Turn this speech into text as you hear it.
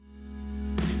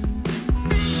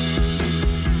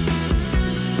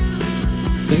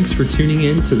Thanks for tuning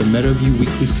in to the Meadowview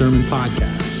Weekly Sermon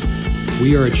Podcast.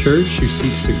 We are a church who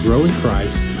seeks to grow in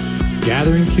Christ,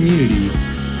 gather in community,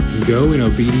 and go in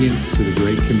obedience to the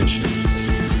Great Commission.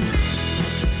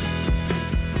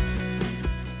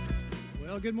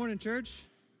 Well, good morning, church.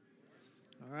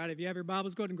 All right, if you have your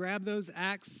Bibles, go ahead and grab those.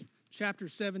 Acts chapter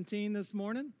 17 this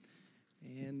morning.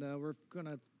 And we're going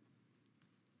to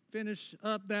finish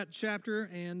up that chapter.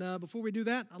 And before we do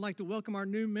that, I'd like to welcome our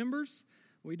new members.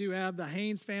 We do have the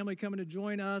Haynes family coming to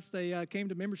join us. They came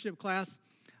to membership class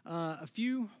a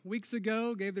few weeks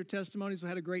ago, gave their testimonies. We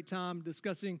had a great time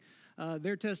discussing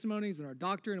their testimonies and our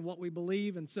doctrine and what we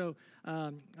believe. And so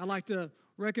I'd like to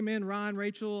recommend Ryan,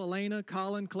 Rachel, Elena,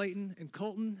 Colin, Clayton, and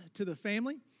Colton to the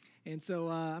family. And so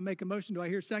I make a motion. Do I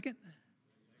hear a second?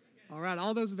 All right,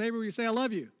 all those in favor, will you say I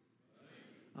love you?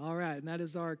 All right, and that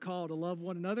is our call to love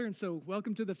one another. And so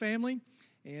welcome to the family.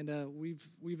 And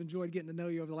we've enjoyed getting to know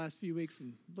you over the last few weeks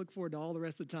and look forward to all the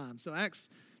rest of the time. So Acts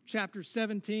chapter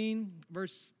 17,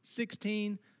 verse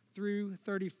 16 through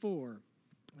 34.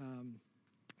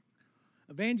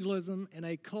 Evangelism in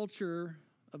a culture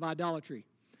of idolatry.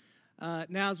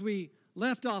 Now, as we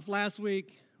left off last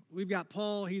week, we've got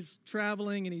Paul. He's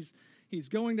traveling, and he's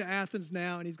going to Athens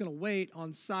now, and he's going to wait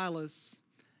on Silas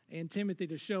and Timothy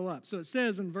to show up. So it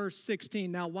says in verse 16,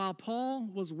 "Now while Paul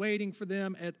was waiting for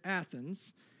them at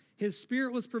Athens, his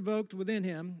spirit was provoked within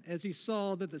him as he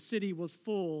saw that the city was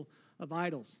full of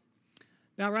idols."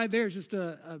 Now right there is just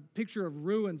a picture of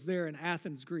ruins there in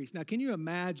Athens, Greece. Now can you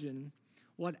imagine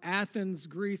what Athens,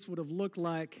 Greece would have looked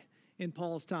like in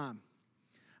Paul's time?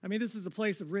 I mean, this is a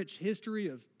place of rich history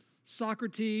of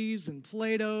Socrates and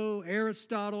Plato,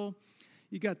 Aristotle.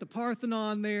 You got the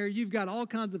Parthenon there. You've got all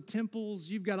kinds of temples.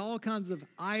 You've got all kinds of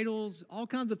idols, all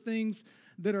kinds of things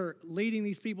that are leading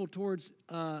these people towards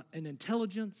an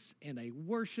intelligence and a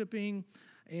worshiping.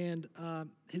 And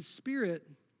his spirit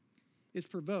is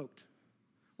provoked.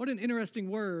 What an interesting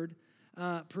word,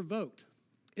 provoked.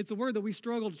 It's a word that we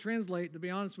struggle to translate, to be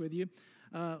honest with you.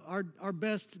 Our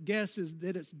best guess is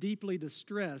that it's deeply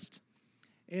distressed.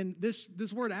 And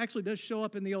this word actually does show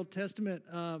up in the Old Testament,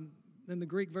 in the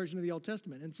Greek version of the Old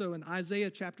Testament. And so in Isaiah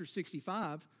chapter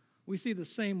 65, we see the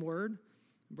same word.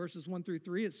 Verses 1 through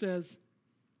 3, it says,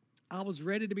 "I was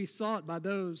ready to be sought by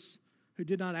those who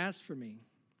did not ask for me.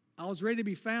 I was ready to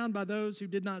be found by those who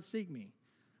did not seek me.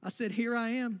 I said, here I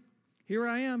am,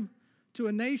 to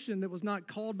a nation that was not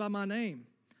called by my name.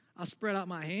 I spread out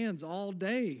my hands all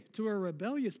day to a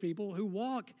rebellious people who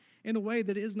walk in a way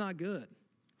that is not good,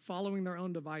 following their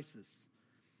own devices."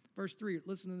 Verse 3,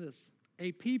 listen to this.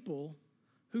 "A people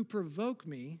who provoke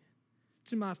me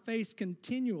to my face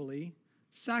continually,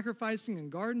 sacrificing in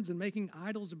gardens and making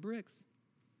idols of bricks."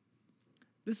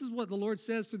 This is what the Lord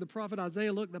says through the prophet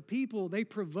Isaiah. Look, the people, they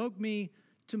provoke me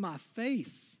to my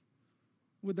face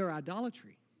with their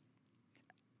idolatry.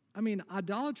 I mean,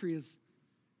 idolatry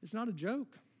it's not a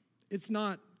joke. It's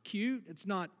not cute. It's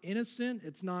not innocent.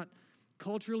 It's not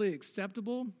culturally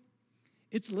acceptable.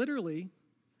 It's literally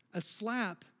a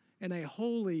slap in a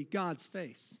holy God's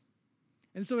face.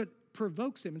 And so it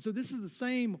provokes him. And so this is the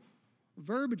same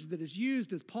verbiage that is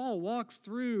used as Paul walks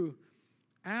through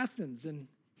Athens and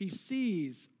he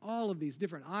sees all of these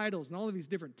different idols and all of these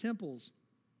different temples.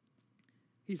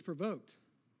 He's provoked.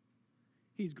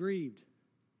 He's grieved.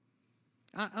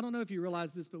 I don't know if you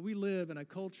realize this, but we live in a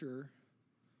culture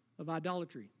of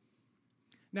idolatry.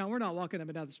 Now, we're not walking up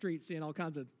and down the street seeing all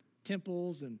kinds of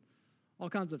temples and all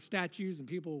kinds of statues and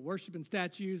people worshiping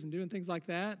statues and doing things like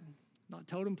that. Not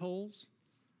totem poles.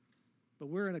 But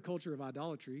we're in a culture of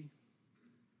idolatry.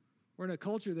 We're in a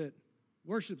culture that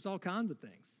worships all kinds of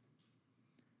things.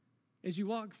 As you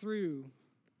walk through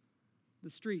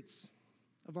the streets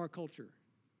of our culture,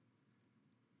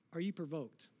 are you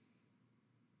provoked?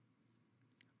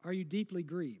 Are you deeply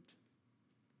grieved?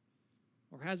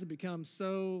 Or has it become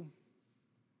so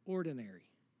ordinary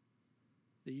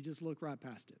that you just look right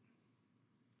past it?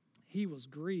 He was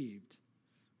grieved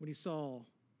when he saw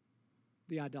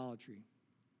the idolatry.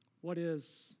 What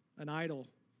is an idol?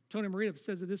 Tony Merida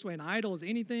says it this way: an idol is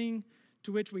anything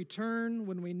to which we turn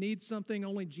when we need something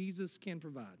only Jesus can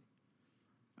provide.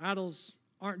 Idols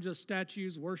aren't just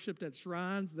statues worshipped at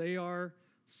shrines. They are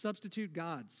substitute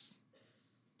gods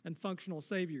and functional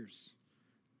saviors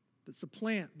that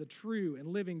supplant the true and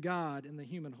living God in the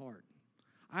human heart.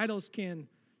 Idols can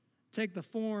take the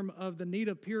form of the need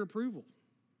of peer approval,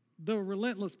 the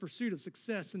relentless pursuit of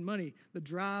success and money, the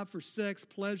drive for sex,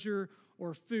 pleasure,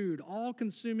 or food, all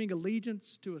consuming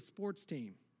allegiance to a sports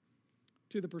team,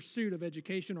 to the pursuit of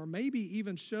education, or maybe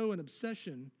even show an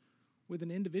obsession with an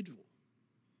individual.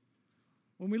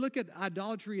 When we look at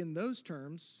idolatry in those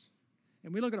terms,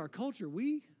 And we look at our culture,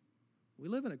 we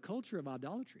live in a culture of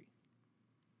idolatry.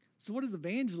 So what does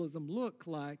evangelism look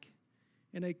like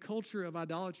in a culture of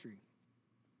idolatry?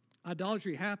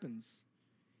 Idolatry happens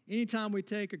anytime we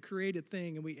take a created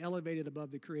thing and we elevate it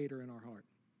above the Creator in our heart.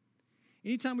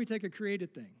 Anytime we take a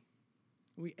created thing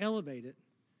and we elevate it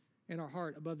in our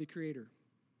heart above the Creator.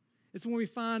 It's when we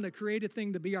find a created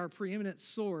thing to be our preeminent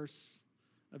source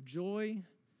of joy,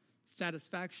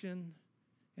 satisfaction,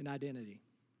 and identity.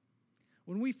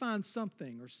 When we find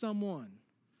something or someone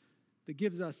that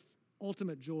gives us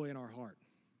ultimate joy in our heart,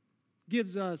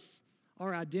 gives us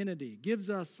our identity, gives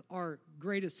us our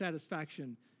greatest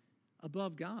satisfaction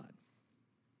above God,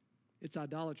 it's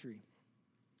idolatry.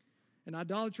 And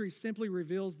idolatry simply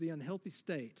reveals the unhealthy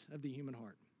state of the human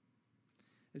heart.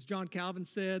 As John Calvin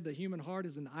said, the human heart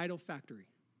is an idol factory,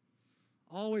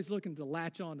 always looking to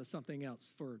latch on to something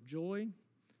else for joy,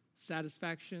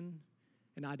 satisfaction,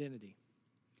 and identity.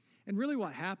 And really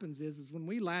what happens is when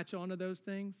we latch onto those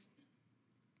things,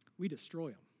 we destroy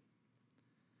them.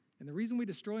 And the reason we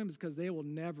destroy them is because they will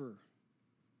never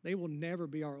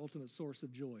be our ultimate source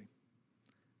of joy.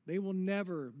 They will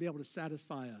never be able to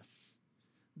satisfy us.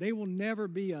 They will never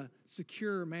be a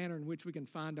secure manner in which we can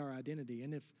find our identity.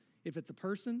 And if it's a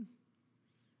person,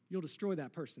 you'll destroy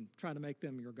that person, trying to make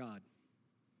them your God.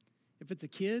 If it's a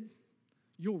kid,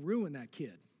 you'll ruin that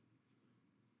kid,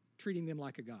 treating them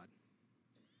like a God.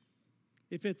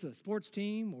 If it's a sports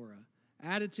team or an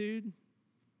attitude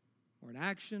or an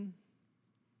action,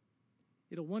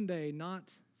 it'll one day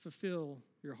not fulfill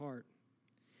your heart.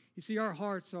 You see, our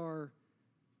hearts are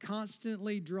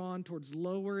constantly drawn towards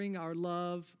lowering our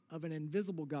love of an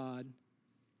invisible God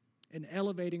and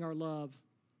elevating our love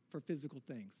for physical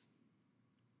things.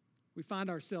 We find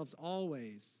ourselves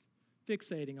always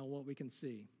fixating on what we can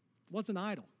see. What's an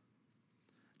idol?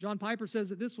 John Piper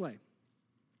says it this way.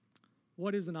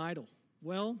 What is an idol?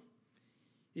 Well,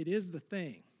 it is the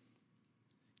thing.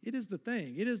 It is the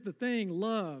thing. It is the thing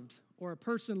loved or a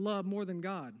person loved more than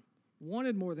God,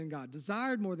 wanted more than God,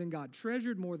 desired more than God,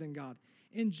 treasured more than God,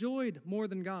 enjoyed more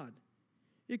than God.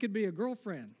 It could be a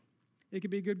girlfriend. It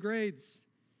could be good grades.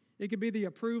 It could be the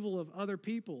approval of other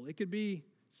people. It could be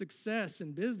success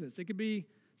in business. It could be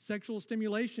sexual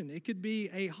stimulation. It could be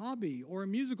a hobby or a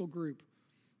musical group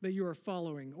that you are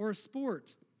following, or a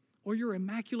sport, or your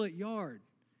immaculate yard.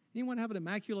 Anyone have an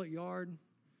immaculate yard?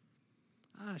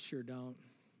 I sure don't.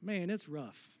 Man, it's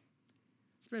rough,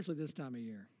 especially this time of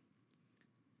year.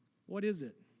 What is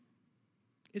it?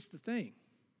 It's the thing.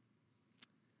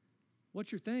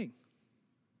 What's your thing?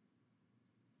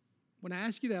 When I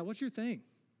ask you that, what's your thing?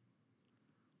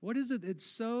 What is it that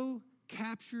so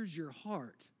captures your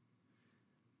heart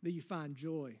that you find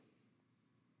joy,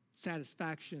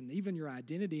 satisfaction, even your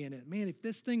identity in it? Man, if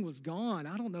this thing was gone,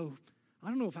 I don't know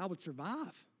if I would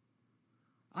survive.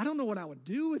 I don't know what I would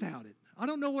do without it. I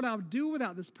don't know what I would do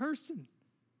without this person.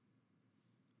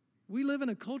 We live in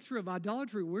a culture of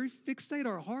idolatry where we fixate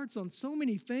our hearts on so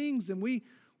many things, and we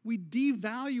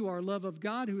devalue our love of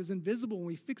God who is invisible, and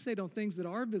we fixate on things that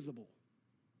are visible.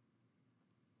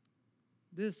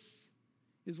 This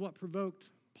is what provoked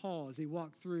Paul as he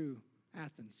walked through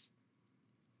Athens.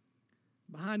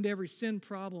 Behind every sin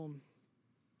problem,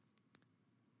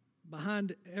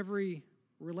 behind every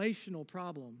relational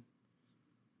problem,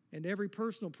 and every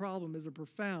personal problem is a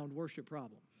profound worship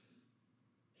problem.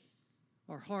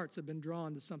 Our hearts have been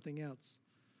drawn to something else.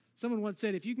 Someone once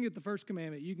said, if you can get the first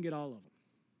commandment, you can get all of them.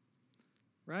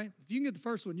 Right? If you can get the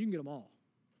first one, you can get them all.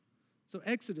 So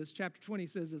Exodus chapter 20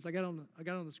 says this. I got on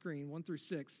the screen,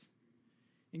 1-6.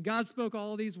 And God spoke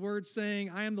all these words,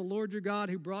 saying, I am the Lord your God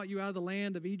who brought you out of the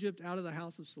land of Egypt, out of the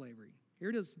house of slavery. Here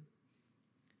it is.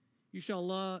 You shall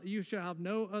have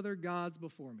no other gods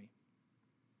before me.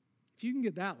 If you can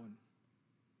get that one,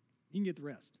 you can get the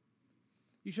rest.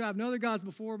 You shall have no other gods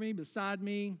before me, beside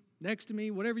me, next to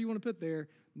me, whatever you want to put there,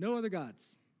 no other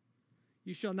gods.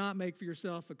 You shall not make for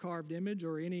yourself a carved image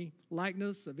or any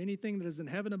likeness of anything that is in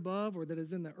heaven above, or that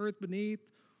is in the earth beneath,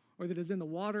 or that is in the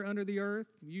water under the earth.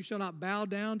 You shall not bow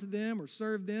down to them or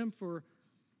serve them, for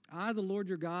I, the Lord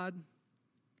your God,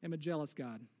 am a jealous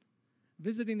God,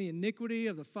 visiting the iniquity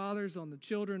of the fathers on the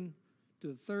children to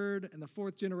the third and the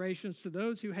fourth generations, to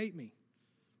those who hate me,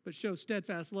 but show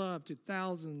steadfast love to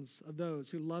thousands of those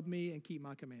who love me and keep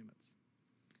my commandments.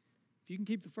 If you can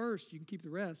keep the first, you can keep the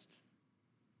rest.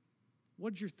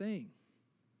 What's your thing?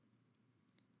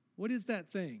 What is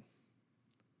that thing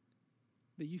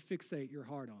that you fixate your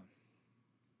heart on?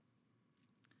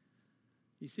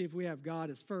 You see, if we have God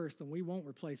as first, then we won't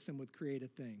replace him with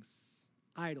created things,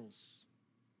 idols,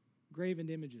 graven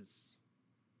images,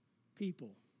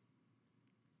 people.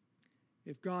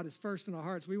 if God is first in our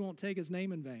hearts, we won't take his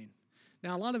name in vain.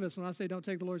 Now, a lot of us, when I say don't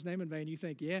take the Lord's name in vain, you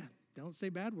think, yeah, don't say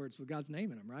bad words with God's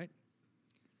name in them, right?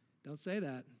 Don't say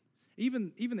that.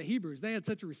 Even the Hebrews, they had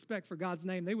such a respect for God's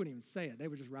name, they wouldn't even say it. They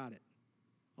would just write it.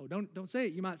 Oh, don't say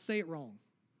it. You might say it wrong.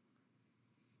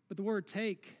 But the word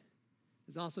take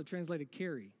is also translated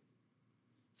carry.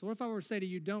 So what if I were to say to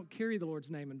you, don't carry the Lord's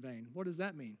name in vain? What does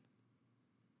that mean?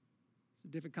 It's a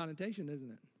different connotation, isn't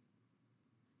it?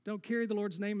 Don't carry the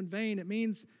Lord's name in vain. It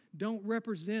means don't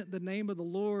represent the name of the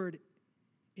Lord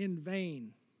in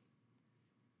vain,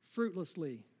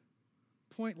 fruitlessly,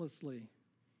 pointlessly,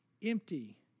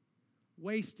 empty,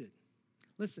 wasted.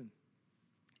 Listen,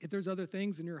 if there's other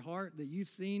things in your heart that you've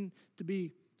seen to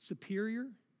be superior,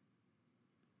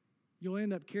 you'll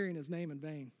end up carrying his name in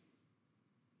vain.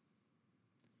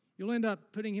 You'll end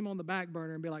up putting him on the back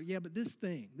burner and be like, yeah, but this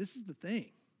is the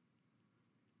thing.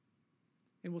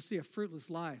 And we'll see a fruitless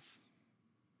life,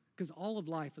 because all of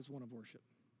life is one of worship.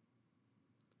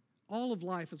 All of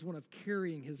life is one of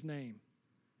carrying his name.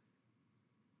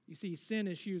 You see, sin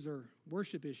issues are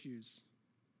worship issues.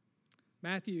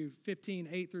 Matthew 15,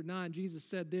 8-9, Jesus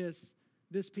said this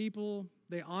people,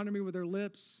 they honor me with their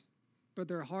lips, but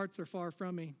their hearts are far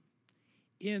from me.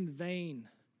 In vain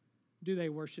do they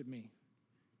worship me,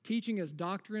 teaching as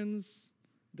doctrines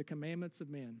the commandments of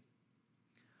men.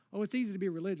 Oh, it's easy to be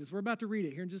religious. We're about to read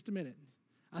it here in just a minute.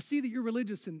 I see that you're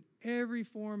religious in every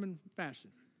form and fashion.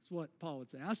 That's what Paul would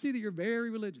say. I see that you're very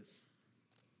religious.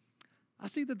 I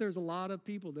see that there's a lot of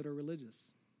people that are religious.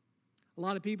 A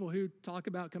lot of people who talk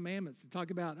about commandments,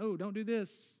 talk about, oh, don't do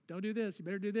this, you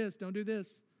better do this, don't do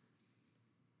this.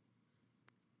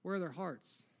 Where are their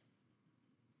hearts?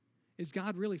 Is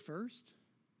God really first?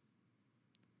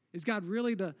 Is God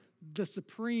really the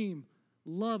supreme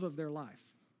love of their life?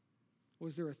 Or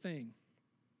is there a thing?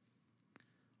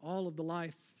 All of the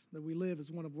life that we live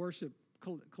is one of worship.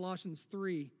 Colossians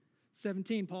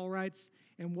 3:17, Paul writes,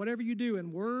 and whatever you do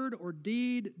in word or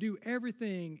deed, do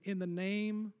everything in the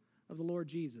name of the Lord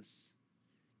Jesus,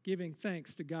 giving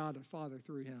thanks to God the Father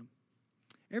through him.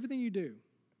 Everything you do,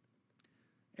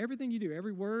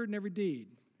 every word and every deed,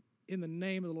 in the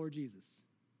name of the Lord Jesus.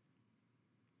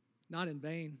 Not in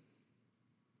vain,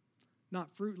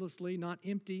 not fruitlessly, not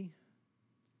empty,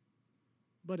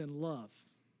 but in love.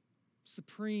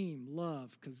 Supreme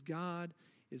love, because God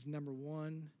is number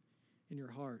one in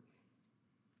your heart.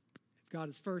 If God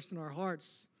is first in our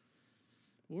hearts,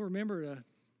 we'll remember to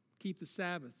keep the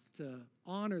Sabbath, to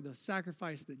honor the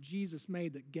sacrifice that Jesus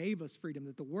made that gave us freedom,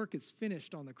 that the work is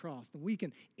finished on the cross, that we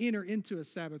can enter into a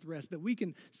Sabbath rest, that we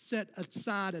can set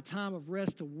aside a time of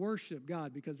rest to worship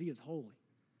God because he is holy.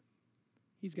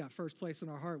 He's got first place in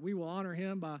our heart. We will honor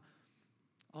him by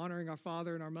honoring our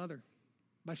father and our mother.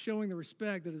 By showing the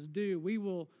respect that is due, we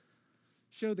will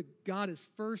show that God is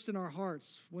first in our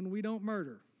hearts when we don't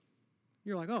murder.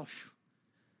 You're like, oh,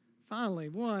 finally,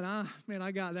 one.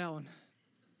 I got that one.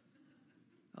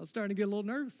 I was starting to get a little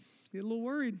nervous, get a little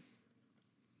worried.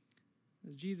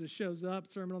 As Jesus shows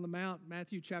up, Sermon on the Mount,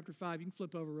 Matthew chapter 5. You can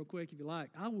flip over real quick if you like.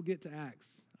 I will get to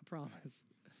Acts, I promise.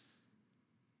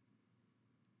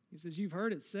 He says, you've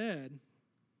heard it said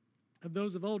of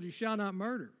those of old, you shall not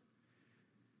murder.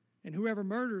 And whoever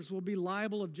murders will be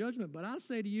liable of judgment. But I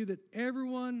say to you that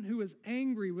everyone who is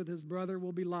angry with his brother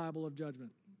will be liable of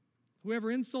judgment.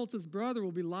 Whoever insults his brother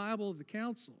will be liable of the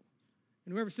council.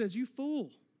 And whoever says, you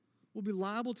fool, will be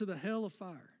liable to the hell of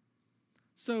fire.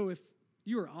 So if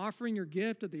you are offering your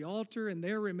gift at the altar and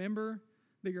there remember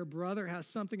that your brother has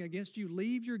something against you,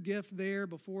 leave your gift there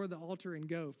before the altar and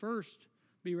go. First,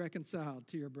 be reconciled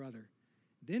to your brother.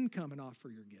 Then come and offer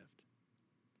your gift.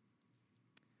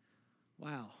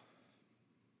 Wow.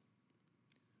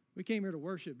 We came here to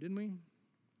worship, didn't we?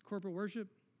 Corporate worship.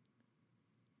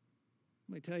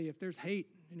 Let me tell you, if there's hate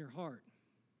in your heart,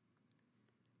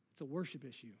 it's a worship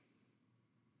issue.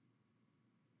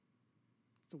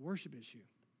 It's a worship issue.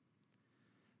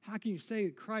 How can you say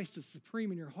that Christ is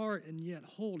supreme in your heart and yet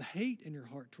hold hate in your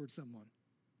heart towards someone?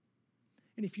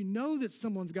 And if you know that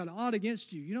someone's got an odd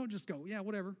against you, you don't just go, yeah,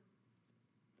 whatever.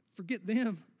 Forget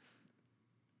them.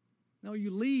 No, you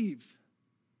leave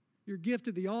your gift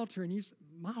at the altar and you say,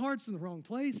 my heart's in the wrong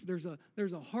place. There's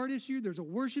a heart issue. There's a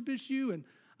worship issue. And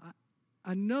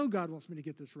I know God wants me to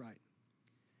get this right.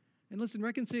 And listen,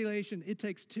 reconciliation, it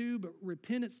takes two, but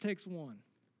repentance takes one.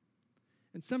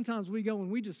 And sometimes we go and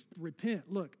we just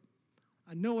repent. Look,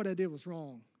 I know what I did was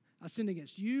wrong. I sinned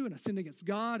against you and I sinned against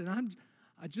God, and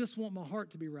I just want my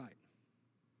heart to be right.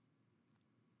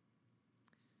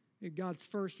 If God's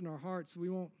first in our hearts, we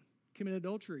won't commit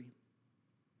adultery.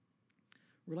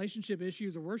 Relationship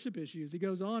issues or worship issues. He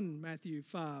goes on in Matthew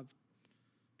 5,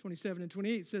 27 and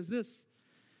 28, says this,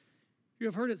 You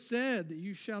have heard it said that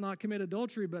you shall not commit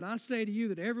adultery, but I say to you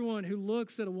that everyone who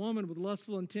looks at a woman with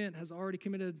lustful intent has already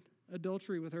committed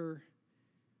adultery with her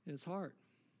in his heart.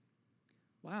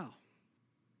 Wow.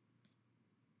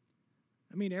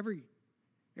 I mean, every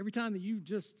time that you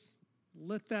just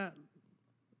let that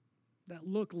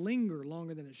look linger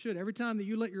longer than it should, every time that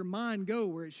you let your mind go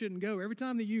where it shouldn't go, every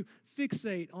time that you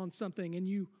fixate on something and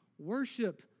you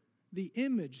worship the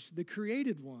image, the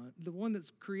created one, the one that's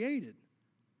created,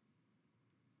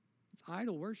 it's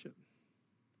idol worship.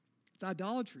 It's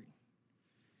idolatry.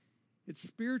 It's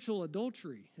spiritual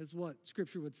adultery, is what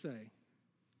Scripture would say,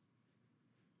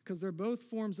 because they're both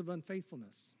forms of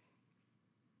unfaithfulness.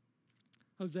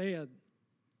 Hosea,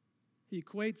 he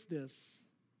equates this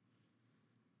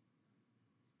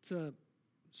to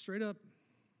straight up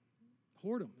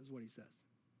whoredom, is what he says.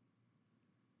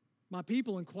 My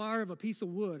people inquire of a piece of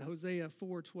wood, Hosea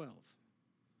 4:12,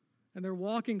 and their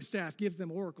walking staff gives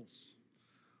them oracles.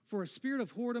 For a spirit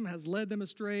of whoredom has led them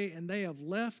astray, and they have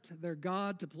left their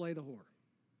God to play the whore.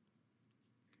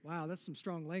 Wow, that's some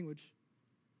strong language.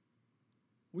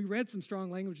 We read some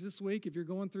strong language this week. If you're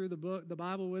going through the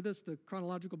Bible with us, the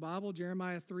chronological Bible,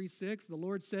 Jeremiah 3:6, the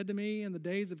Lord said to me in the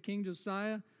days of King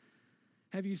Josiah,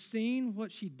 have you seen what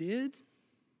she did?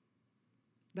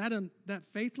 That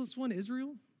faithless one,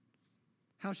 Israel?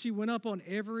 How she went up on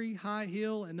every high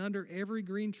hill and under every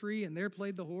green tree and there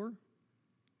played the whore?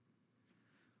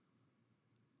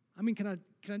 I mean, can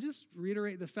I just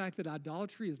reiterate the fact that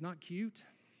idolatry is not cute?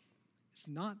 It's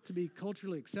not to be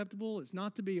culturally acceptable. It's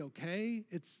not to be okay.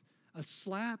 It's a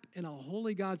slap in a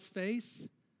holy God's face.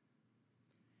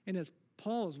 And as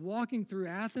Paul is walking through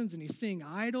Athens and he's seeing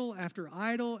idol after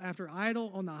idol after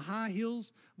idol on the high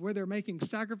hills where they're making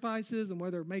sacrifices and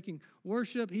where they're making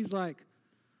worship, he's like,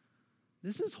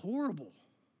 this is horrible.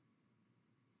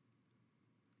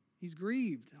 He's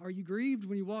grieved. Are you grieved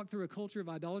when you walk through a culture of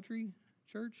idolatry,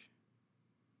 church?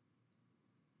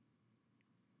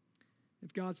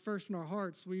 If God's first in our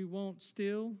hearts, we won't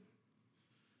steal,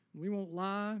 we won't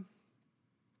lie,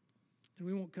 and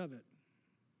we won't covet.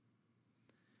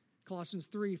 Colossians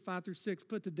 3:5-6,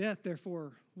 put to death,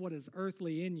 therefore, what is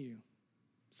earthly in you.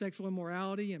 Sexual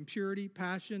immorality, impurity,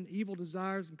 passion, evil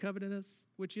desires, and covetousness,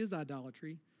 which is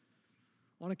idolatry.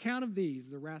 On account of these,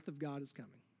 the wrath of God is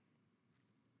coming.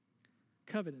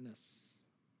 Covetousness,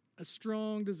 a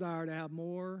strong desire to have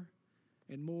more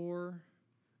and more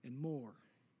and more.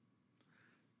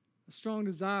 A strong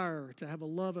desire to have a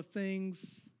love of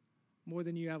things more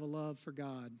than you have a love for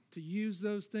God. To use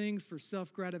those things for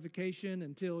self-gratification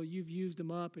until you've used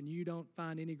them up and you don't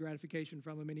find any gratification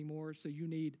from them anymore, so you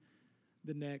need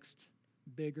the next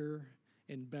bigger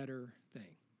and better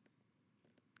thing.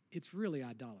 It's really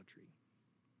idolatry.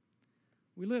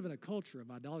 We live in a culture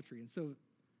of idolatry, and so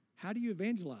how do you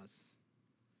evangelize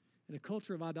in a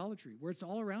culture of idolatry where it's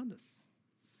all around us?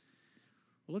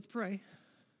 Well, let's pray,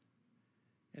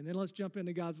 and then let's jump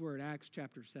into God's Word, Acts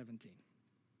chapter 17.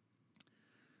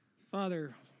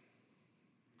 Father,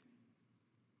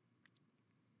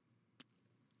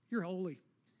 you're holy,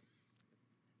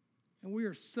 and we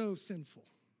are so sinful.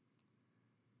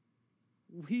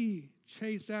 We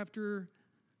chase after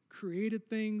created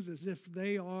things as if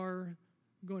they are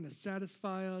going to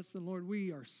satisfy us, and Lord,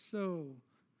 we are so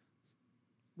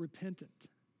repentant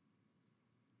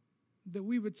that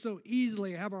we would so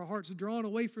easily have our hearts drawn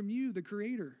away from you, the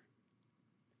Creator.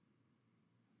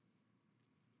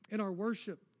 In our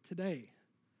worship today,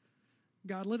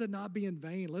 God, let it not be in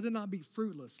vain. Let it not be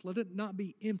fruitless. Let it not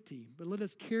be empty, but let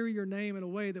us carry your name in a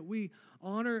way that we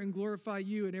honor and glorify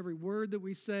you in every word that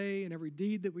we say and every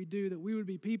deed that we do, that we would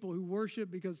be people who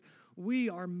worship because we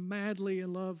are madly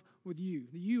in love with you.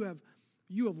 You have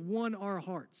won our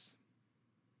hearts,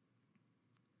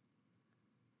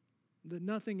 that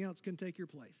nothing else can take your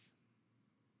place.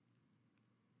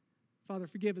 Father,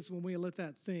 forgive us when we let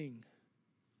that thing,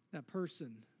 that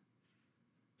person,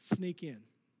 sneak in.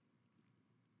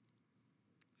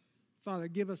 Father,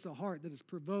 give us a heart that is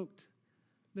provoked,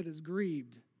 that is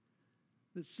grieved,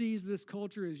 that sees this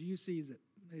culture as you see it.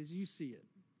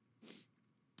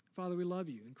 Father, we love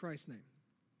you in Christ's name.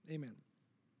 Amen.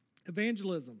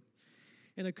 Evangelism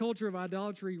in a culture of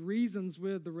idolatry reasons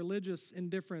with the religious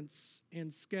indifference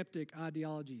and skeptic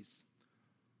ideologies.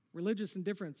 Religious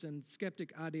indifference and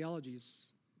skeptic ideologies.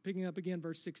 Picking up again,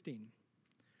 verse 16.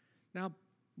 Now,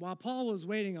 while Paul was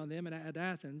waiting on them at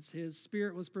Athens, his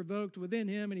spirit was provoked within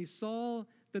him, and he saw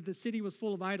that the city was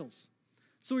full of idols.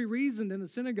 So he reasoned in the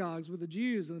synagogues with the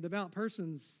Jews and the devout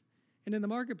persons, and in the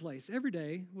marketplace every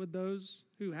day with those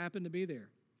who happened to be there.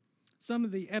 Some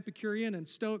of the Epicurean and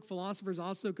Stoic philosophers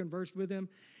also conversed with him,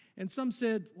 and some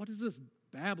said, "What does this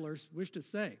babbler wish to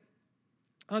say?"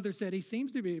 Others said he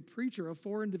seems to be a preacher of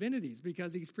foreign divinities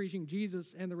because he's preaching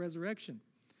Jesus and the resurrection.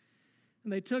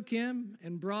 And they took him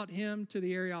and brought him to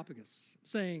the Areopagus,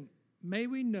 saying, "May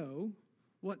we know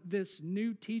what this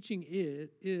new teaching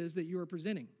is that you are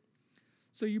presenting?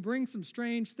 So you bring some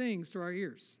strange things to our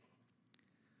ears.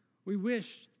 We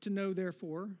wish to know,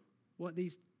 therefore, what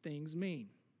these things mean."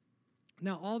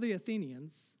 Now all the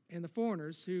Athenians and the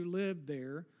foreigners who lived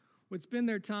there would spend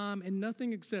their time in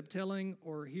nothing except telling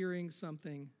or hearing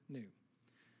something new.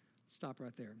 Stop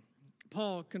right there.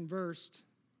 Paul conversed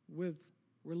with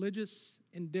religious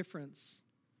indifference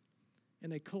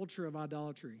in a culture of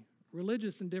idolatry.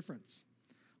 Religious indifference.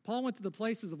 Paul went to the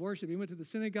places of worship. He went to the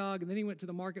synagogue, and then he went to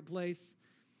the marketplace.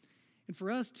 And for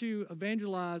us to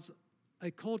evangelize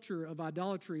a culture of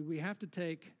idolatry, we have to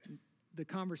take the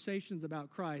conversations about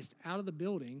Christ out of the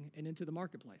building and into the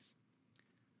marketplace.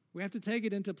 We have to take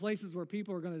it into places where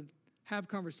people are going to have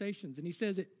conversations. And he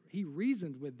says that he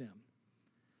reasoned with them.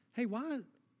 Hey, why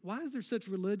is there such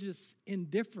religious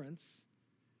indifference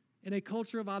in a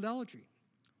culture of idolatry?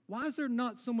 Why is there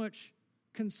not so much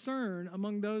concern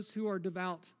among those who are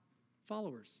devout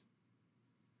followers?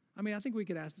 I mean, I think we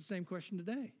could ask the same question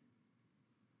today.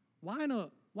 Why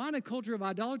in a culture of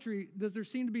idolatry does there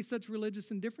seem to be such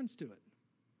religious indifference to it?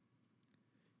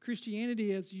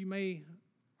 Christianity, as you may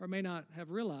or may not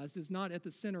have realized, is not at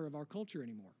the center of our culture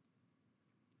anymore.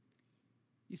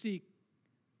 You see,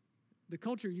 the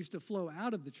culture used to flow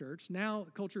out of the church. Now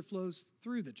culture flows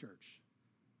through the church,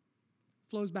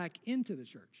 flows back into the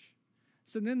church.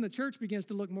 So then the church begins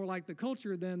to look more like the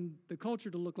culture than the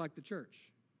culture to look like the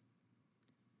church.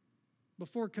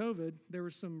 Before COVID, there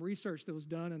was some research that was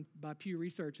done by Pew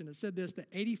Research, and it said this, that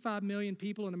 85 million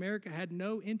people in America had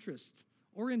no interest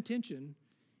or intention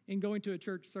in going to a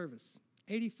church service.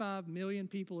 85 million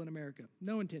people in America,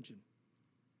 no intention.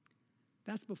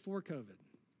 That's before COVID.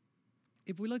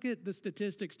 If we look at the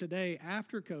statistics today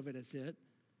after COVID has hit,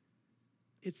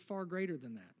 it's far greater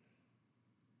than that.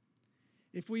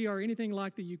 If we are anything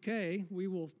like the UK, we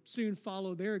will soon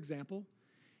follow their example.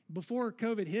 Before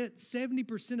COVID hit,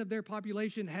 70% of their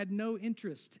population had no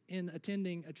interest in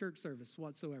attending a church service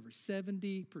whatsoever.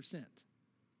 70%.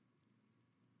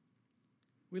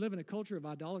 We live in a culture of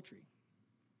idolatry.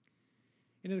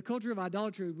 And in a culture of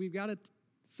idolatry, we've got to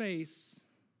face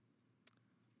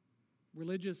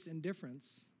religious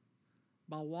indifference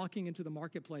by walking into the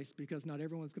marketplace, because not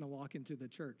everyone's going to walk into the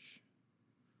church.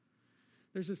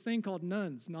 There's this thing called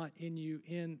nuns, not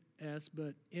N-U-N-S,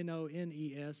 but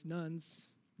N-O-N-E-S, nuns.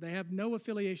 They have no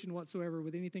affiliation whatsoever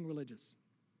with anything religious.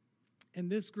 And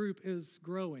this group is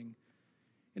growing.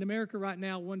 In America right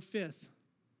now, 1/5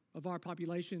 of our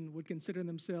population would consider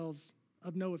themselves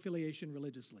of no affiliation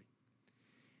religiously.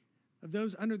 Of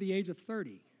those under the age of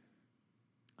 30,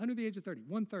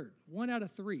 1/3, 1 out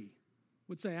of 3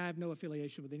 would say, I have no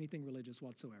affiliation with anything religious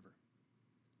whatsoever.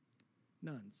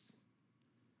 Nuns.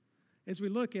 As we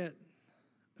look at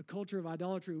a culture of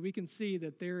idolatry, we can see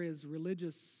that there is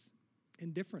religious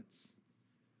indifference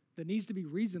that needs to be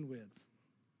reasoned with.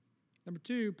 Number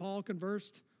 2, Paul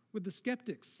conversed with the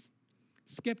skeptics,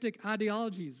 skeptic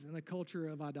ideologies in the culture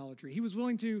of idolatry. He was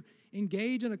willing to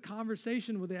engage in a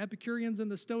conversation with the Epicureans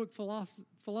and the Stoic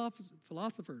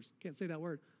philosophers. Can't say that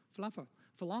word.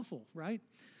 Falafel, right?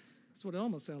 That's what it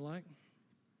almost sounded like.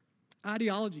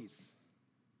 Ideologies.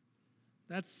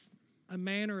 That's a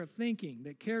manner of thinking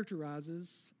that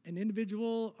characterizes an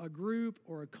individual, a group,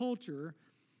 or a culture.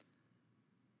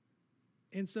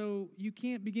 And so you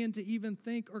can't begin to even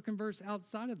think or converse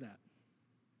outside of that.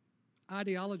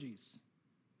 Ideologies.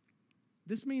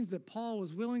 This means that Paul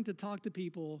was willing to talk to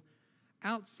people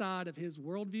outside of his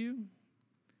worldview,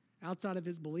 outside of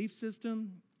his belief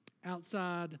system,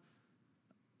 outside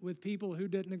with people who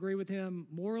didn't agree with him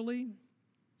morally,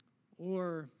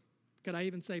 or could I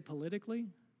even say politically?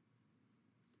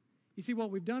 You see,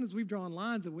 what we've done is we've drawn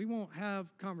lines, and we won't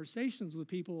have conversations with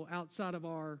people outside of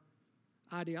our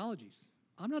ideologies.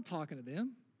 I'm not talking to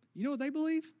them. You know what they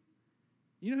believe?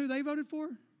 You know who they voted for?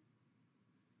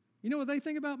 You know what they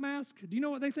think about masks? Do you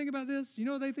know what they think about this? You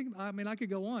know what they think? I mean, I could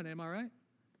go on, am I right?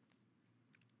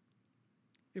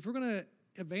 If we're going to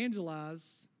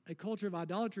evangelize a culture of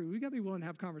idolatry, we've got to be willing to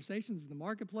have conversations in the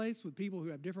marketplace with people who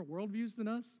have different worldviews than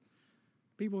us,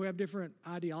 people who have different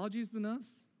ideologies than us.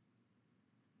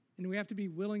 And we have to be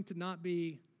willing to not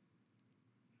be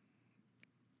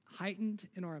heightened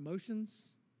in our emotions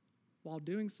while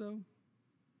doing so.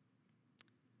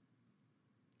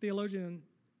 Theologian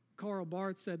Karl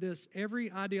Barth said this: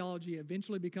 every ideology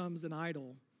eventually becomes an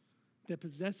idol that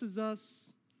possesses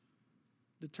us,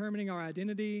 determining our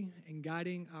identity and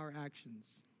guiding our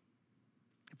actions.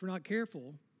 If we're not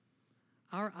careful,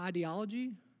 our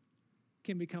ideology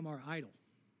can become our idol.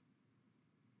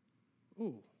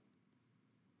 Oh,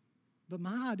 but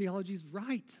my ideology is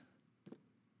right.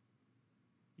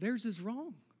 Theirs is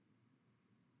wrong.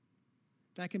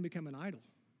 That can become an idol.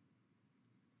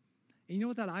 And you know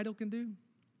what that idol can do?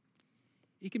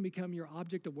 It can become your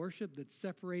object of worship that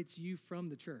separates you from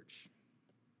the church.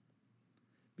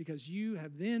 Because you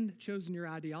have then chosen your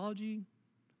ideology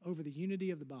over the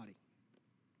unity of the body.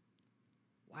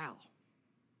 Wow.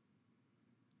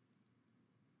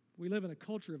 We live in a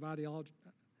culture of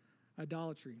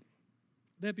idolatry.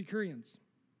 The Epicureans.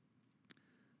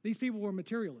 These people were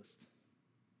materialists.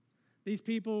 These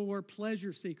people were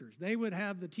pleasure seekers. They would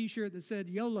have the t-shirt that said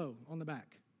YOLO on the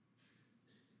back.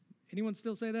 Anyone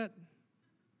still say that?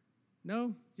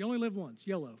 No? You only live once,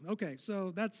 YOLO. Okay,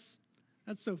 so that's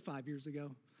so 5 years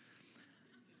ago.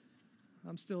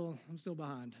 I'm still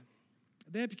behind.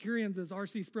 The Epicureans, as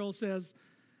R.C. Sproul says,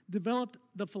 developed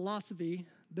the philosophy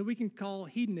that we can call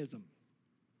hedonism.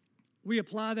 We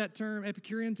apply that term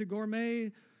Epicurean to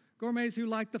gourmets who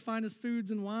like the finest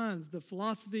foods and wines. The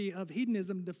philosophy of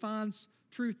hedonism defines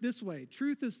truth this way.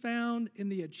 Truth is found in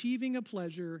the achieving of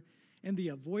pleasure and the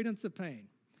avoidance of pain.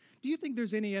 Do you think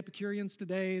there's any Epicureans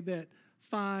today that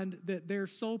find that their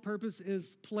sole purpose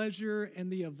is pleasure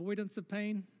and the avoidance of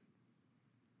pain?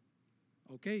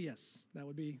 Okay, yes. That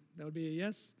would be a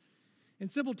yes. In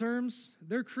simple terms,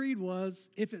 their creed was,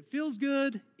 if it feels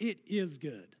good, it is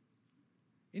good.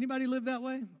 Anybody live that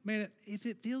way? Man, if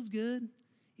it feels good,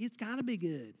 it's got to be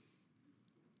good.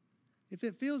 If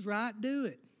it feels right, do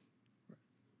it.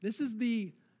 This is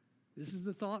the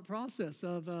thought process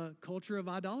of a culture of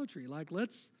idolatry. Like,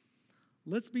 let's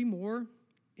be more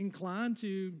inclined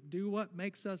to do what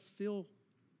makes us feel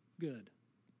good.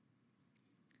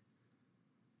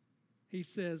 He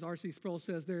says, R.C. Sproul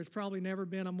says, there's probably never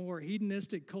been a more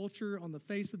hedonistic culture on the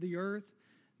face of the earth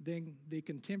than the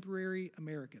contemporary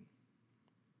American.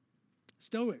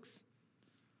 Stoics.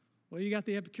 Well, you got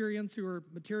the Epicureans who are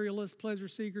materialist pleasure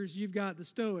seekers. You've got the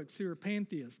Stoics who are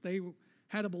pantheists. They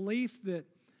had a belief that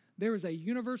there was a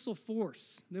universal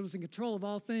force that was in control of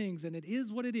all things, and it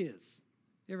is what it is.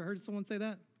 You ever heard someone say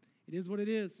that? It is what it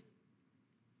is.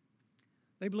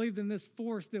 They believed in this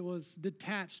force that was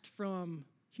detached from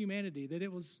humanity, that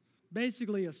it was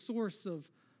basically a source of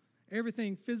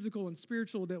everything physical and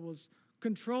spiritual that was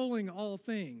controlling all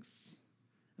things.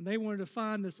 And they wanted to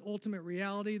find this ultimate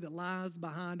reality that lies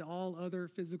behind all other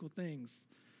physical things.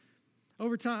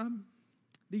 Over time,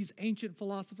 these ancient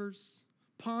philosophers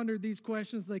pondered these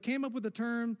questions. They came up with a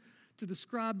term to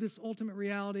describe this ultimate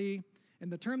reality, and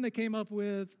the term they came up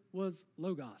with was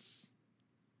logos.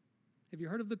 Have you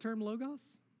heard of the term logos?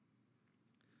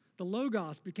 The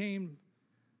logos became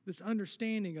this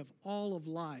understanding of all of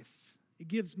life. It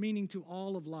gives meaning to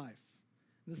all of life.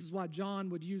 And this is why John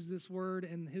would use this word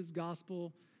in his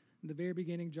gospel in the very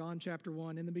beginning, John chapter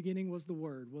 1. In the beginning was the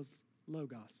Word, was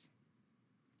logos.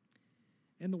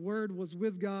 And the Word was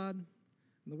with God, and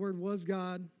the Word was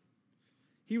God.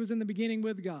 He was in the beginning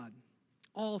with God.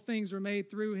 All things were made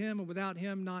through him, and without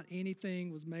him not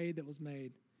anything was made that was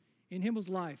made. In him was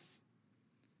life,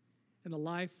 and the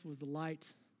life was the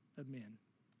light of men.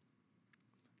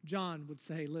 John would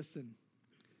say, listen,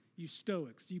 you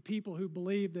Stoics, you people who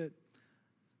believe that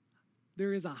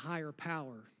there is a higher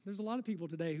power. There's a lot of people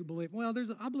today who believe,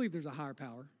 I believe there's a higher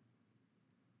power.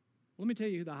 Let me tell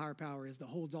you who the higher power is that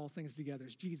holds all things together.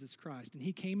 It's Jesus Christ. And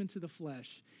he came into the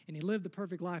flesh, and he lived the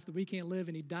perfect life that we can't live,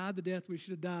 and he died the death we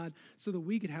should have died so that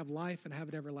we could have life and have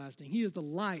it everlasting. He is the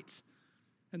light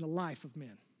and the life of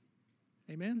men.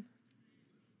 Amen?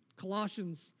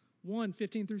 Colossians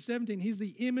 1:15-17, he's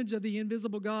the image of the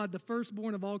invisible God, the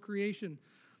firstborn of all creation.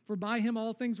 For by him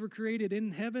all things were created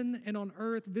in heaven and on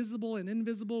earth, visible and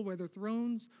invisible, whether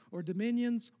thrones or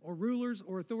dominions or rulers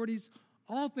or authorities.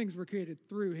 All things were created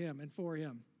through him and for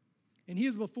him. And he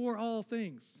is before all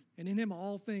things, and in him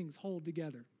all things hold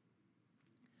together.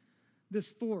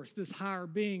 This force, this higher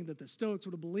being that the Stoics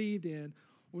would have believed in,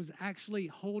 was actually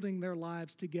holding their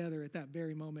lives together at that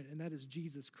very moment, and that is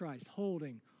Jesus Christ,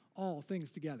 holding all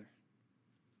things together.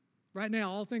 Right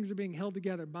now, all things are being held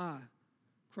together by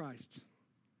Christ.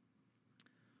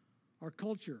 Our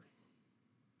culture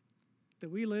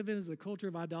that we live in is a culture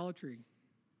of idolatry,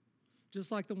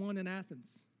 just like the one in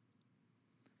Athens.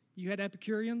 You had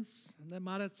Epicureans that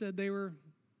might have said they were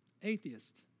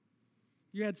atheist.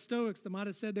 You had Stoics that might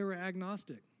have said they were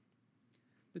agnostic.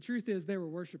 The truth is they were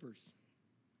worshipers.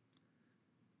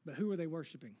 But who are they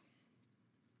worshiping?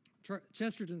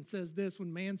 Chesterton says this: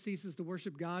 when man ceases to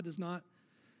worship God,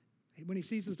 when he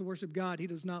ceases to worship God, he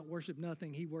does not worship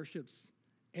nothing, he worships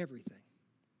everything.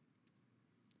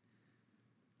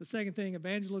 The second thing,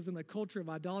 evangelism, the culture of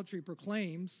idolatry,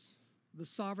 proclaims the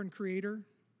sovereign creator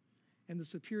and the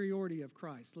superiority of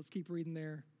Christ. Let's keep reading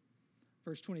there.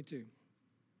 Verse 22.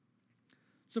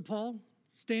 So Paul,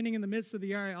 standing in the midst of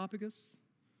the Areopagus,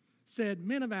 said,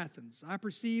 "Men of Athens, I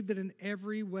perceive that in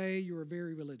every way you are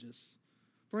very religious.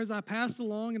 For as I passed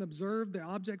along and observed the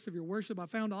objects of your worship, I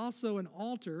found also an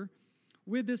altar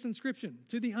with this inscription,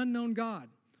 to the unknown God.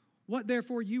 What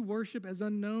therefore you worship as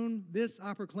unknown, this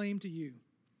I proclaim to you.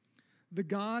 The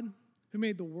God who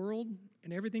made the world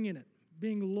and everything in it,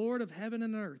 being Lord of heaven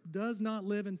and earth, does not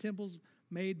live in temples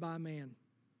made by man,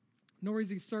 nor is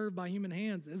he served by human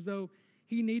hands as though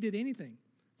he needed anything,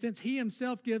 since he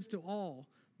himself gives to all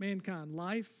mankind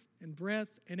life and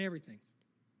breath and everything.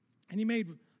 And he made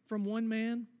from one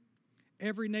man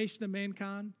every nation of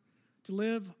mankind to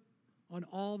live on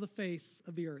all the face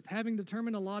of the earth, having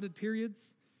determined allotted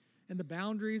periods and the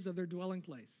boundaries of their dwelling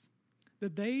place,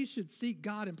 that they should seek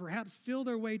God and perhaps feel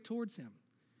their way towards him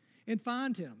and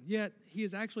find him. Yet he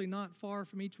is actually not far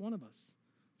from each one of us.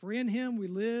 For in him we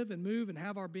live and move and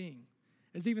have our being,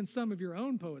 as even some of your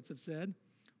own poets have said,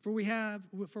 for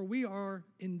we are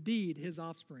indeed his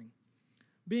offspring.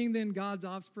 Being then God's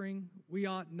offspring, we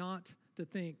ought not to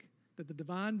think that the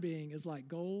divine being is like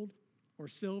gold or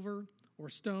silver or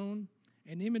stone,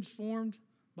 an image formed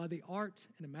by the art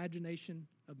and imagination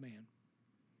of man."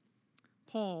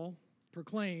 Paul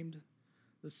proclaimed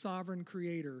the sovereign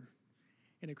creator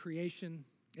in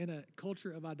a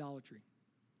culture of idolatry.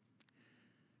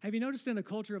 Have you noticed in a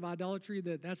culture of idolatry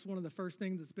that that's one of the first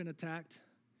things that's been attacked,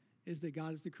 is that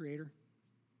God is the creator?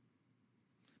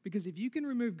 Because if you can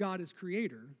remove God as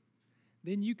creator,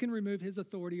 then you can remove his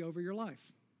authority over your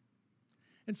life.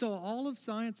 And so all of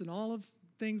science and all of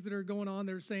things that are going on,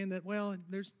 they're saying that, well,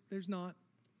 there's not.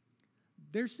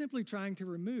 They're simply trying to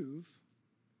remove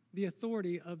the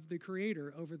authority of the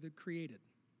creator over the created.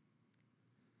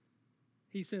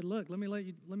 He said, look, let me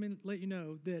let you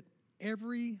know that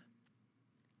every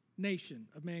nation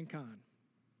of mankind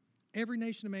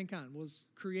was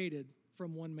created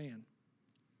from one man.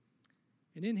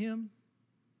 And in him,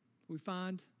 we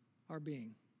find our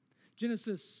being.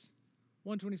 Genesis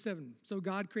 1:27, so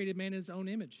God created man in his own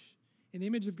image. In the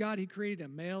image of God, he created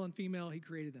them. Male and female, he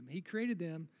created them. He created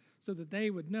them so that they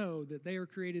would know that they are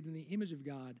created in the image of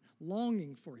God,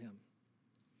 longing for him.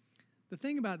 The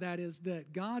thing about that is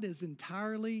that God is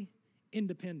entirely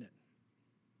independent.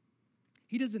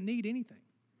 He doesn't need anything.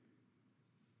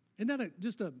 Isn't that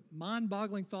just a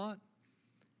mind-boggling thought?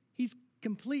 He's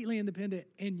completely independent,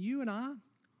 and you and I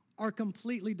are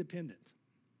completely dependent.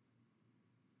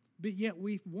 But yet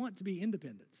we want to be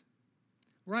independent.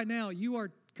 Right now, you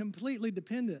are completely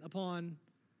dependent upon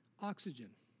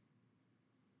oxygen.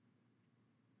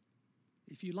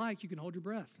 If you like, you can hold your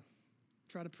breath.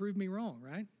 Try to prove me wrong,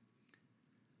 right?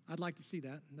 I'd like to see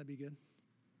that. That'd be good.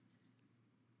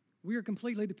 We are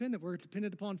completely dependent. We're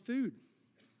dependent upon food.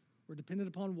 We're dependent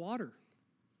upon water.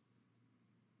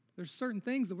 There's certain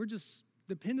things that we're just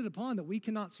dependent upon that we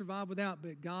cannot survive without,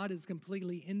 but God is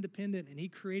completely independent, and he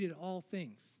created all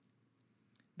things.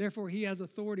 Therefore, he has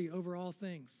authority over all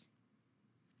things.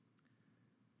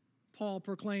 Paul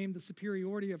proclaimed the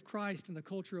superiority of Christ in the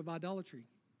culture of idolatry.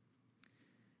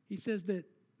 He says that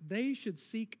they should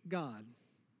seek God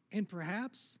and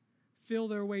perhaps feel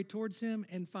their way towards him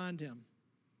and find him.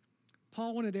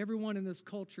 Paul wanted everyone in this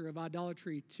culture of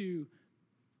idolatry to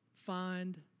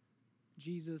find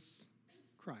Jesus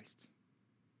Christ,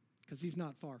 because he's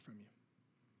not far from you.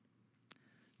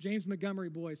 James Montgomery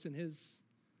Boyce, in his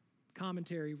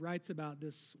commentary, writes about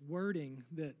this wording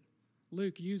that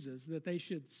Luke uses, that they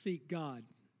should seek God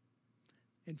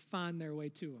and find their way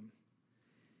to him.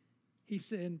 He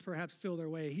said, and perhaps feel their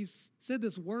way. He said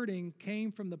this wording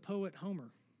came from the poet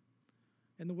Homer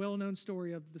and the well-known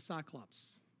story of the Cyclops.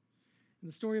 In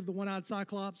the story of the one-eyed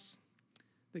Cyclops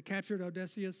that captured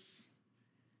Odysseus,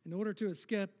 in order to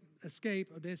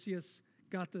escape, Odysseus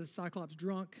got the Cyclops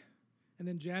drunk and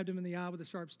then jabbed him in the eye with a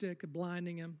sharp stick,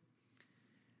 blinding him.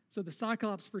 So the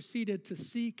Cyclops proceeded to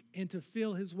seek and to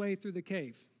feel his way through the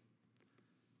cave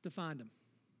to find him.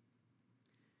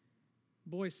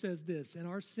 Boyce says this, in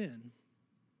our sin,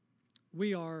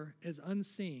 we are as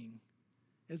unseeing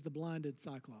as the blinded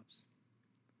Cyclops.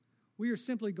 We are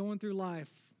simply going through life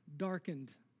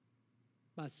darkened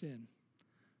by sin,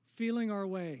 feeling our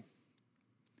way.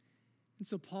 And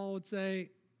so Paul would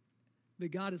say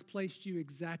that God has placed you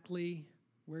exactly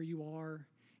where you are,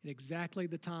 in exactly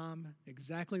the time,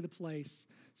 exactly the place,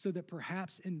 so that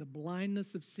perhaps in the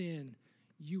blindness of sin,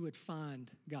 you would find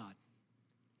God.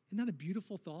 Isn't that a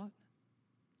beautiful thought?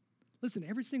 Listen,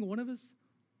 every single one of us,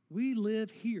 we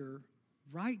live here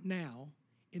right now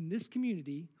in this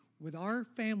community with our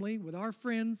family, with our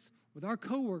friends, with our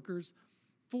coworkers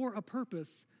for a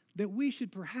purpose that we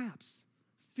should perhaps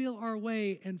feel our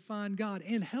way and find God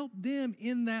and help them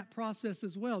in that process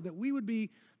as well, that we would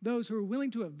be those who are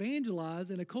willing to evangelize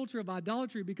in a culture of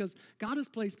idolatry because God has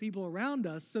placed people around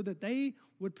us so that they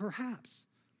would perhaps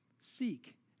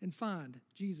seek and find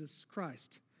Jesus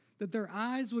Christ, that their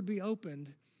eyes would be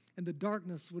opened and the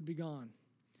darkness would be gone.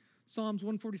 Psalms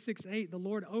 146:8, the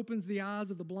Lord opens the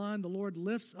eyes of the blind, the Lord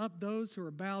lifts up those who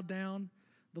are bowed down,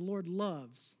 the Lord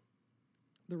loves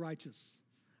the righteous.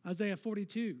 Isaiah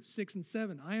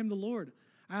 42:6-7, I am the Lord,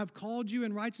 I have called you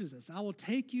in righteousness, I will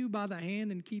take you by the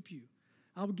hand and keep you.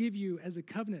 I will give you as a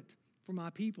covenant for my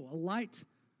people, a light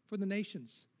for the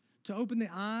nations, to open the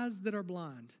eyes that are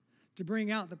blind, to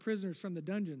bring out the prisoners from the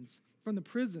dungeons, from the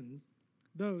prison,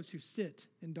 those who sit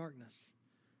in darkness.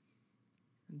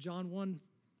 And John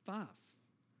 1:5,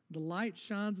 the light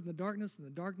shines in the darkness, and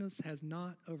the darkness has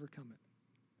not overcome it.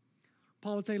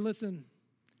 Paul would say, listen,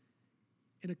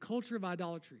 in a culture of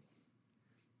idolatry,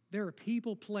 there are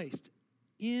people placed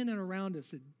in and around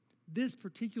us at this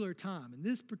particular time, in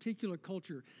this particular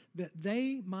culture, that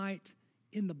they might,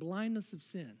 in the blindness of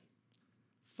sin,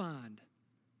 find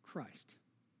Christ.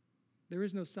 There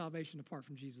is no salvation apart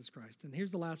from Jesus Christ. And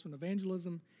here's the last one.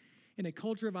 Evangelism in a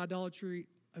culture of idolatry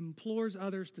implores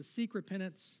others to seek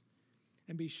repentance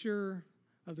and be sure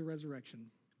of the resurrection.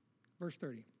 Verse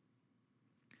 30.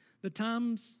 The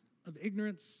times of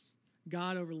ignorance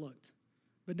God overlooked,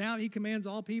 but now he commands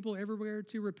all people everywhere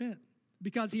to repent,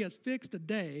 because he has fixed a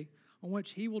day on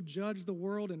which he will judge the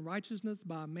world in righteousness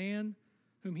by a man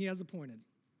whom he has appointed.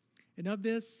 And of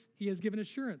this he has given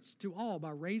assurance to all by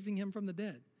raising him from the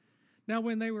dead. Now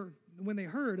when they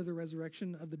heard of the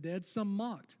resurrection of the dead, some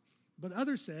mocked, but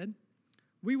others said,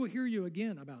 we will hear you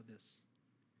again about this.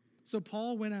 So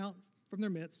Paul went out from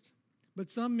their midst, but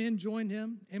some men joined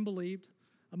him and believed.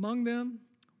 Among them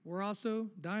were also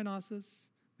Dionysius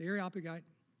the Areopagite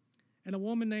and a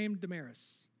woman named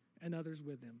Damaris and others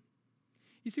with them.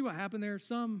 You see what happened there?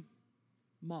 Some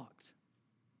mocked.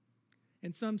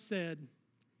 And some said,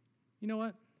 you know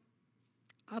what?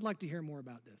 I'd like to hear more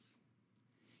about this.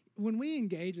 When we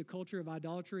engage a culture of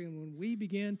idolatry and when we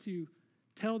begin to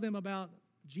tell them about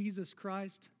Jesus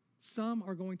Christ, some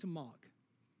are going to mock.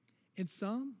 And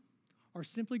some are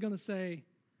simply going to say,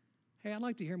 hey, I'd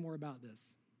like to hear more about this.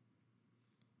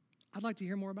 I'd like to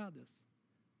hear more about this.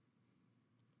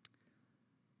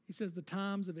 He says the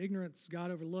times of ignorance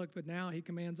God overlooked, but now he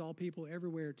commands all people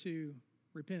everywhere to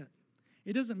repent.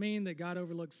 It doesn't mean that God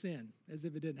overlooked sin as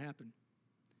if it didn't happen.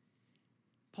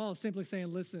 Paul is simply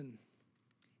saying, listen,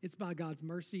 it's by God's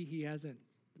mercy he hasn't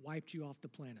wiped you off the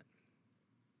planet.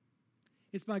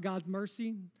 It's by God's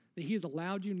mercy that he has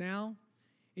allowed you now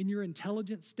in your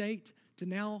intelligent state to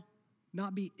now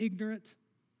not be ignorant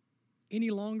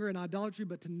any longer in idolatry,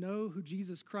 but to know who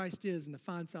Jesus Christ is and to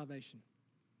find salvation.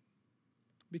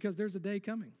 Because there's a day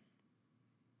coming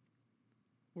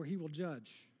where he will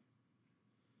judge.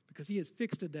 Because he has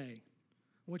fixed a day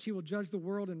in which he will judge the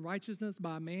world in righteousness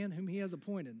by a man whom he has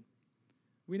appointed.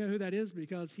 We know who that is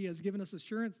because he has given us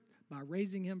assurance by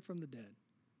raising him from the dead,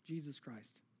 Jesus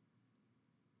Christ.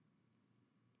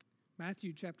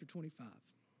 Matthew chapter 25,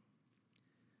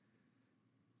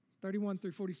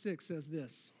 31-46 says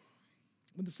this.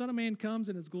 When the Son of Man comes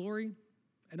in his glory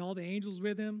and all the angels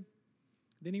with him,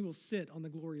 then he will sit on the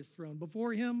glorious throne.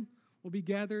 Before him will be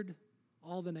gathered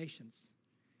all the nations.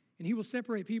 And he will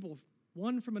separate people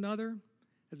one from another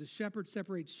as a shepherd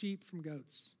separates sheep from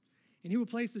goats. And he will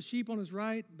place the sheep on his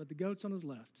right, but the goats on his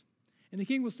left. And the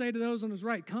king will say to those on his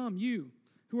right, come, you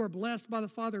who are blessed by the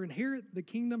Father, inherit the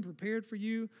kingdom prepared for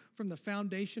you from the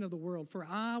foundation of the world. For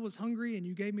I was hungry, and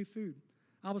you gave me food.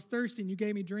 I was thirsty, and you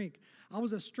gave me drink. I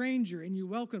was a stranger, and you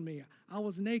welcomed me. I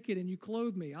was naked, and you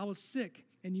clothed me. I was sick,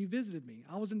 and you visited me.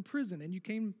 I was in prison, and you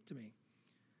came to me.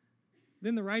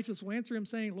 Then the righteous will answer him,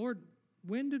 saying, Lord,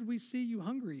 when did we see you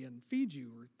hungry and feed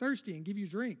you, or thirsty and give you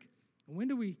drink? And when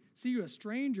did we see you a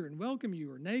stranger and welcome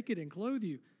you, or naked and clothe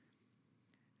you?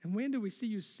 And when did we see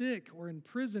you sick or in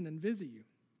prison and visit you?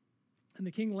 And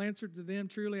the king will answer to them,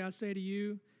 truly I say to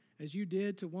you, as you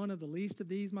did to one of the least of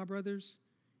these, my brothers,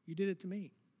 you did it to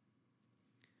me.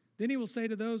 Then he will say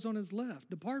to those on his left,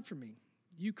 depart from me,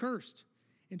 you cursed,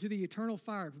 into the eternal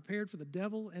fire prepared for the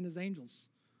devil and his angels.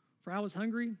 For I was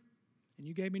hungry, and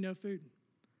you gave me no food.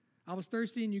 I was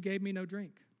thirsty, and you gave me no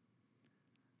drink.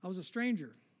 I was a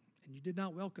stranger, and you did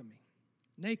not welcome me.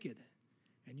 Naked,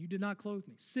 and you did not clothe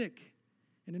me. Sick,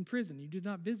 and in prison, you did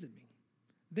not visit me.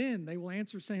 Then they will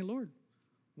answer, saying, Lord,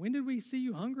 when did we see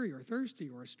you hungry or thirsty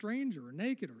or a stranger or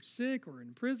naked or sick or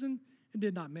in prison and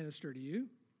did not minister to you?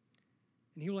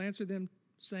 And he will answer them,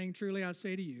 saying, truly I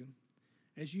say to you,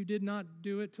 as you did not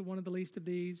do it to one of the least of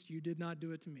these, you did not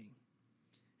do it to me.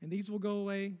 And these will go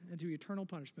away into eternal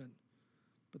punishment,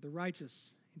 but the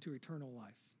righteous into eternal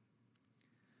life.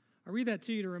 I read that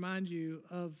to you to remind you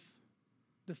of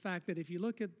the fact that if you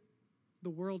look at the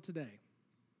world today,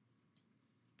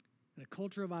 in a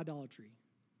culture of idolatry,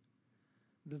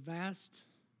 the vast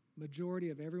majority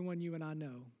of everyone you and I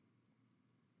know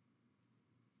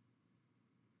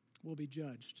will be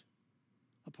judged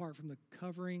apart from the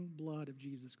covering blood of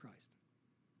Jesus Christ.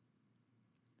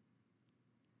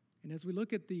 And as we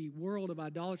look at the world of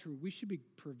idolatry, we should be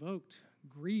provoked,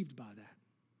 grieved by that.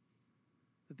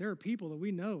 That there are people that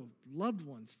we know, loved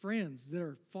ones, friends, that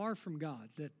are far from God,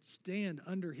 that stand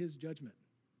under his judgment.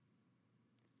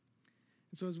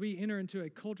 And so as we enter into a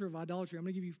culture of idolatry, I'm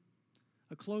going to give you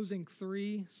a closing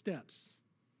 3 steps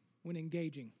when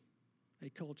engaging a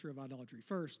culture of idolatry.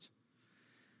 First,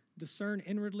 discern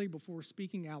inwardly before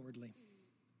speaking outwardly.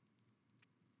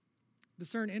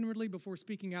 Discern inwardly before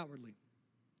speaking outwardly.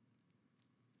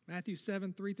 Matthew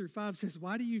 7:3-5 says,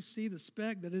 why do you see the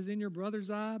speck that is in your brother's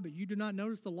eye, but you do not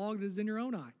notice the log that is in your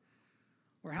own eye?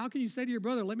 Or how can you say to your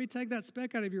brother, let me take that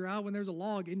speck out of your eye when there's a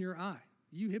log in your eye?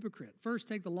 You hypocrite. First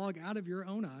take the log out of your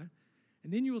own eye,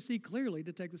 and then you will see clearly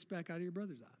to take the speck out of your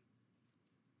brother's eye.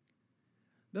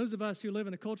 Those of us who live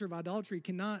in a culture of idolatry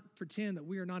cannot pretend that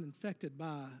we are not infected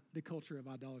by the culture of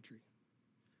idolatry.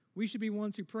 We should be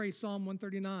ones who pray Psalm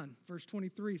 139, verse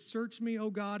 23, search me, O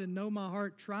God, and know my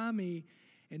heart. Try me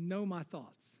and know my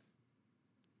thoughts.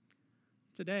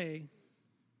 Today,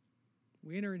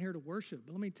 we enter in here to worship.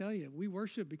 But let me tell you, we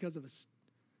worship because of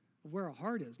where our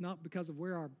heart is, not because of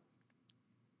where our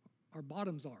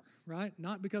bottoms are, right?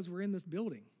 Not because we're in this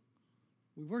building.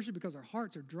 We worship because our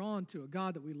hearts are drawn to a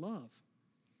God that we love.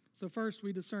 So first,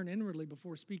 we discern inwardly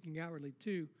before speaking outwardly.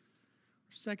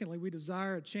 Secondly, we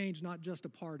desire a change, not just a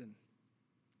pardon.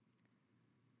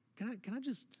 Can I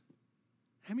just,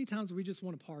 how many times do we just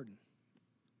want a pardon?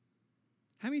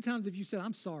 How many times have you said,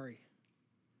 I'm sorry?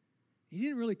 You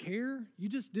didn't really care. You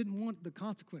just didn't want the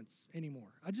consequence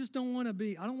anymore. I don't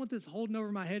want this holding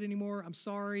over my head anymore. I'm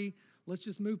sorry. Let's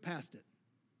just move past it.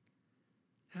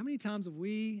 How many times have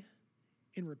we,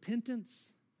 in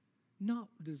repentance, not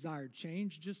desired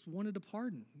change, just wanted a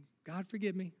pardon? God,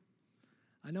 forgive me.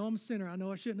 I know I'm a sinner. I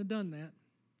know I shouldn't have done that.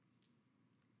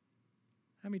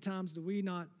 How many times do we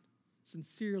not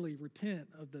sincerely repent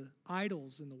of the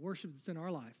idols and the worship that's in our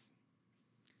life?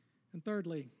 And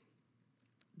thirdly,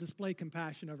 display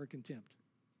compassion over contempt.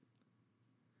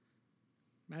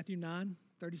 Matthew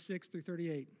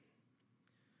 9:36-38.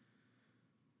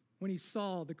 When he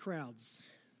saw the crowds,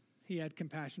 he had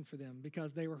compassion for them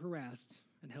because they were harassed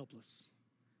and helpless,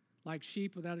 like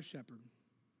sheep without a shepherd.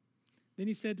 Then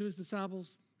he said to his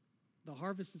disciples, the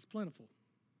harvest is plentiful,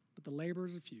 but the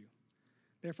laborers are few.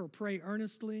 Therefore pray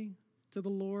earnestly to the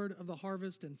Lord of the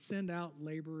harvest and send out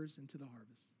laborers into the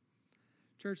harvest.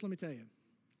 Church, let me tell you,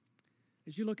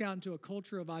 as you look out into a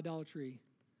culture of idolatry,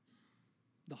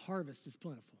 the harvest is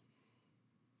plentiful.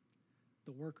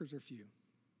 The workers are few.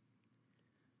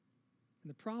 And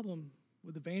the problem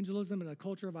with evangelism and a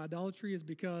culture of idolatry is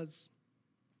because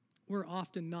we're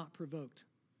often not provoked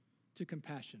to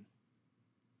compassion.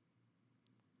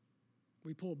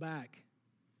 We pull back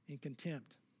in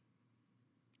contempt.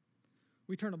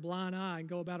 We turn a blind eye and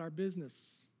go about our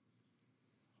business,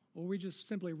 or we just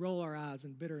simply roll our eyes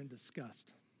in bitter and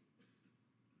disgust.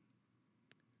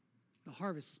 The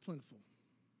harvest is plentiful.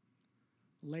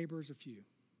 Laborers are few.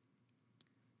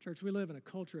 Church, we live in a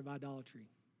culture of idolatry.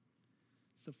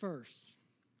 So first,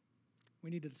 we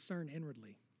need to discern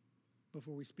inwardly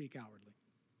before we speak outwardly.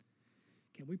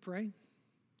 Can we pray?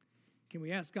 Can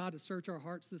we ask God to search our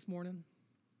hearts this morning,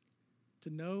 to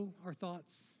know our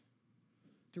thoughts,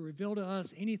 to reveal to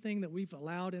us anything that we've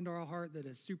allowed into our heart that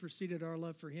has superseded our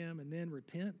love for him, and then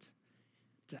repent,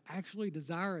 to actually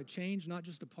desire a change, not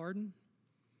just a pardon,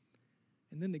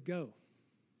 and then to go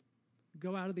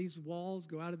out of these walls,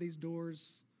 go out of these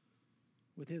doors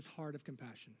with his heart of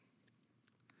compassion.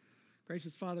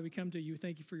 Gracious Father, we come to you.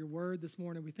 Thank you for your word this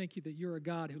morning. We thank you that you're a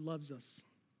God who loves us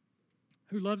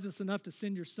enough to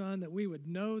send your Son, that we would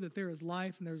know that there is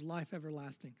life and there's life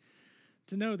everlasting.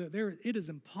 To know that it is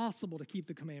impossible to keep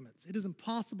the commandments. It is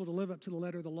impossible to live up to the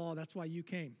letter of the law. That's why you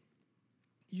came.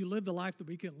 You lived the life that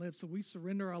we couldn't live, so we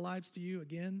surrender our lives to you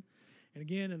again and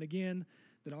again and again,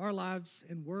 that our lives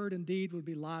in word and deed would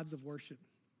be lives of worship.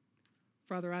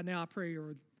 Father, right now I pray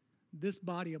over this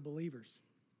body of believers.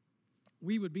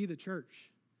 We would be the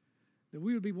church, that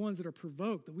we would be ones that are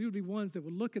provoked, that we would be ones that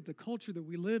would look at the culture that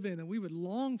we live in, and we would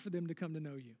long for them to come to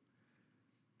know you.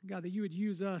 God, that you would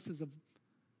use us as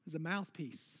as a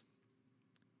mouthpiece.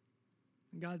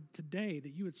 And God, today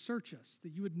that you would search us, that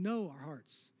you would know our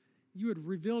hearts, you would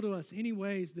reveal to us any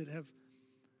ways that have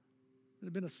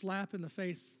been a slap in the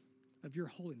face of your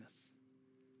holiness.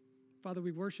 Father,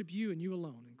 we worship you and you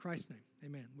alone. In Christ's name,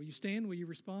 amen. Will you stand? Will you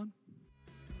respond?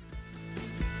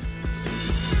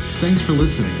 Thanks for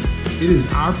listening. It is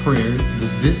our prayer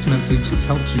that this message has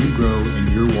helped you grow in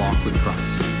your walk with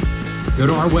Christ. Go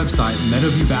to our website,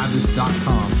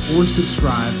 meadowviewbaptist.com, or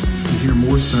subscribe to hear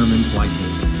more sermons like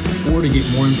this, or to get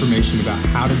more information about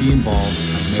how to be involved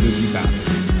at Meadowview Baptist.